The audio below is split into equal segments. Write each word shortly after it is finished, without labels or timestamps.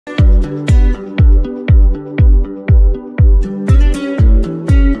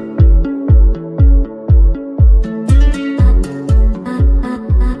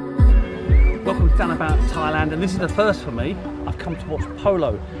and this is the first for me. I've come to watch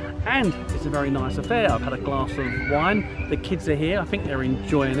polo, and it's a very nice affair. I've had a glass of wine, the kids are here, I think they're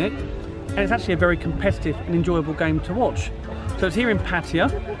enjoying it, and it's actually a very competitive and enjoyable game to watch. So it's here in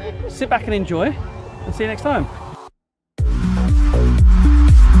Pattaya. Sit back and enjoy, and see you next time.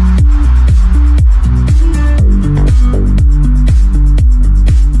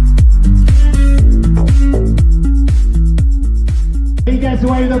 He gets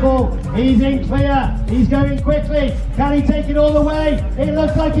away with the ball, he's in clear, he's going quickly, can he take it all the way? It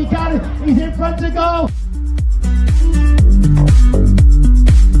looks like he can, he's in front of goal!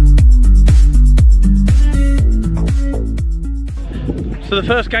 So the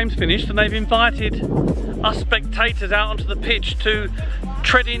first game's finished and they've invited us spectators out onto the pitch to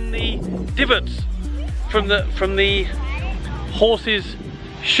tread in the divots from the horses'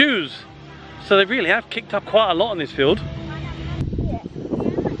 shoes. So they really have kicked up quite a lot on this field.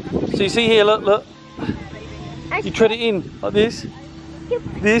 So you see here, look. You tread it in like this.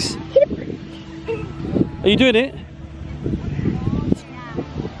 This. Are you doing it?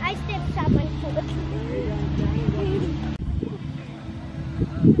 I stepped up and foot.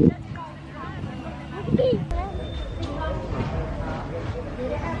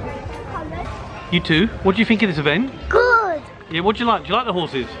 You two, what do you think of this event? Good. Yeah, what do you like? Do you like the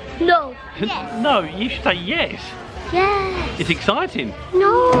horses? No. Yes. No, you should say yes. Yes. It's exciting.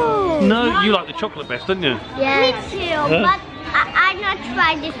 No. No, you like the chocolate best, don't you? Yeah. Me too, but I not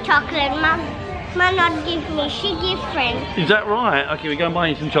try this chocolate. Mom not give me, she give friend. Is that right? Okay, we're going to buy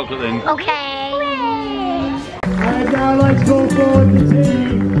you some chocolate then. Okay. And now let's go forward the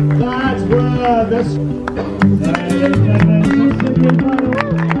team that were the...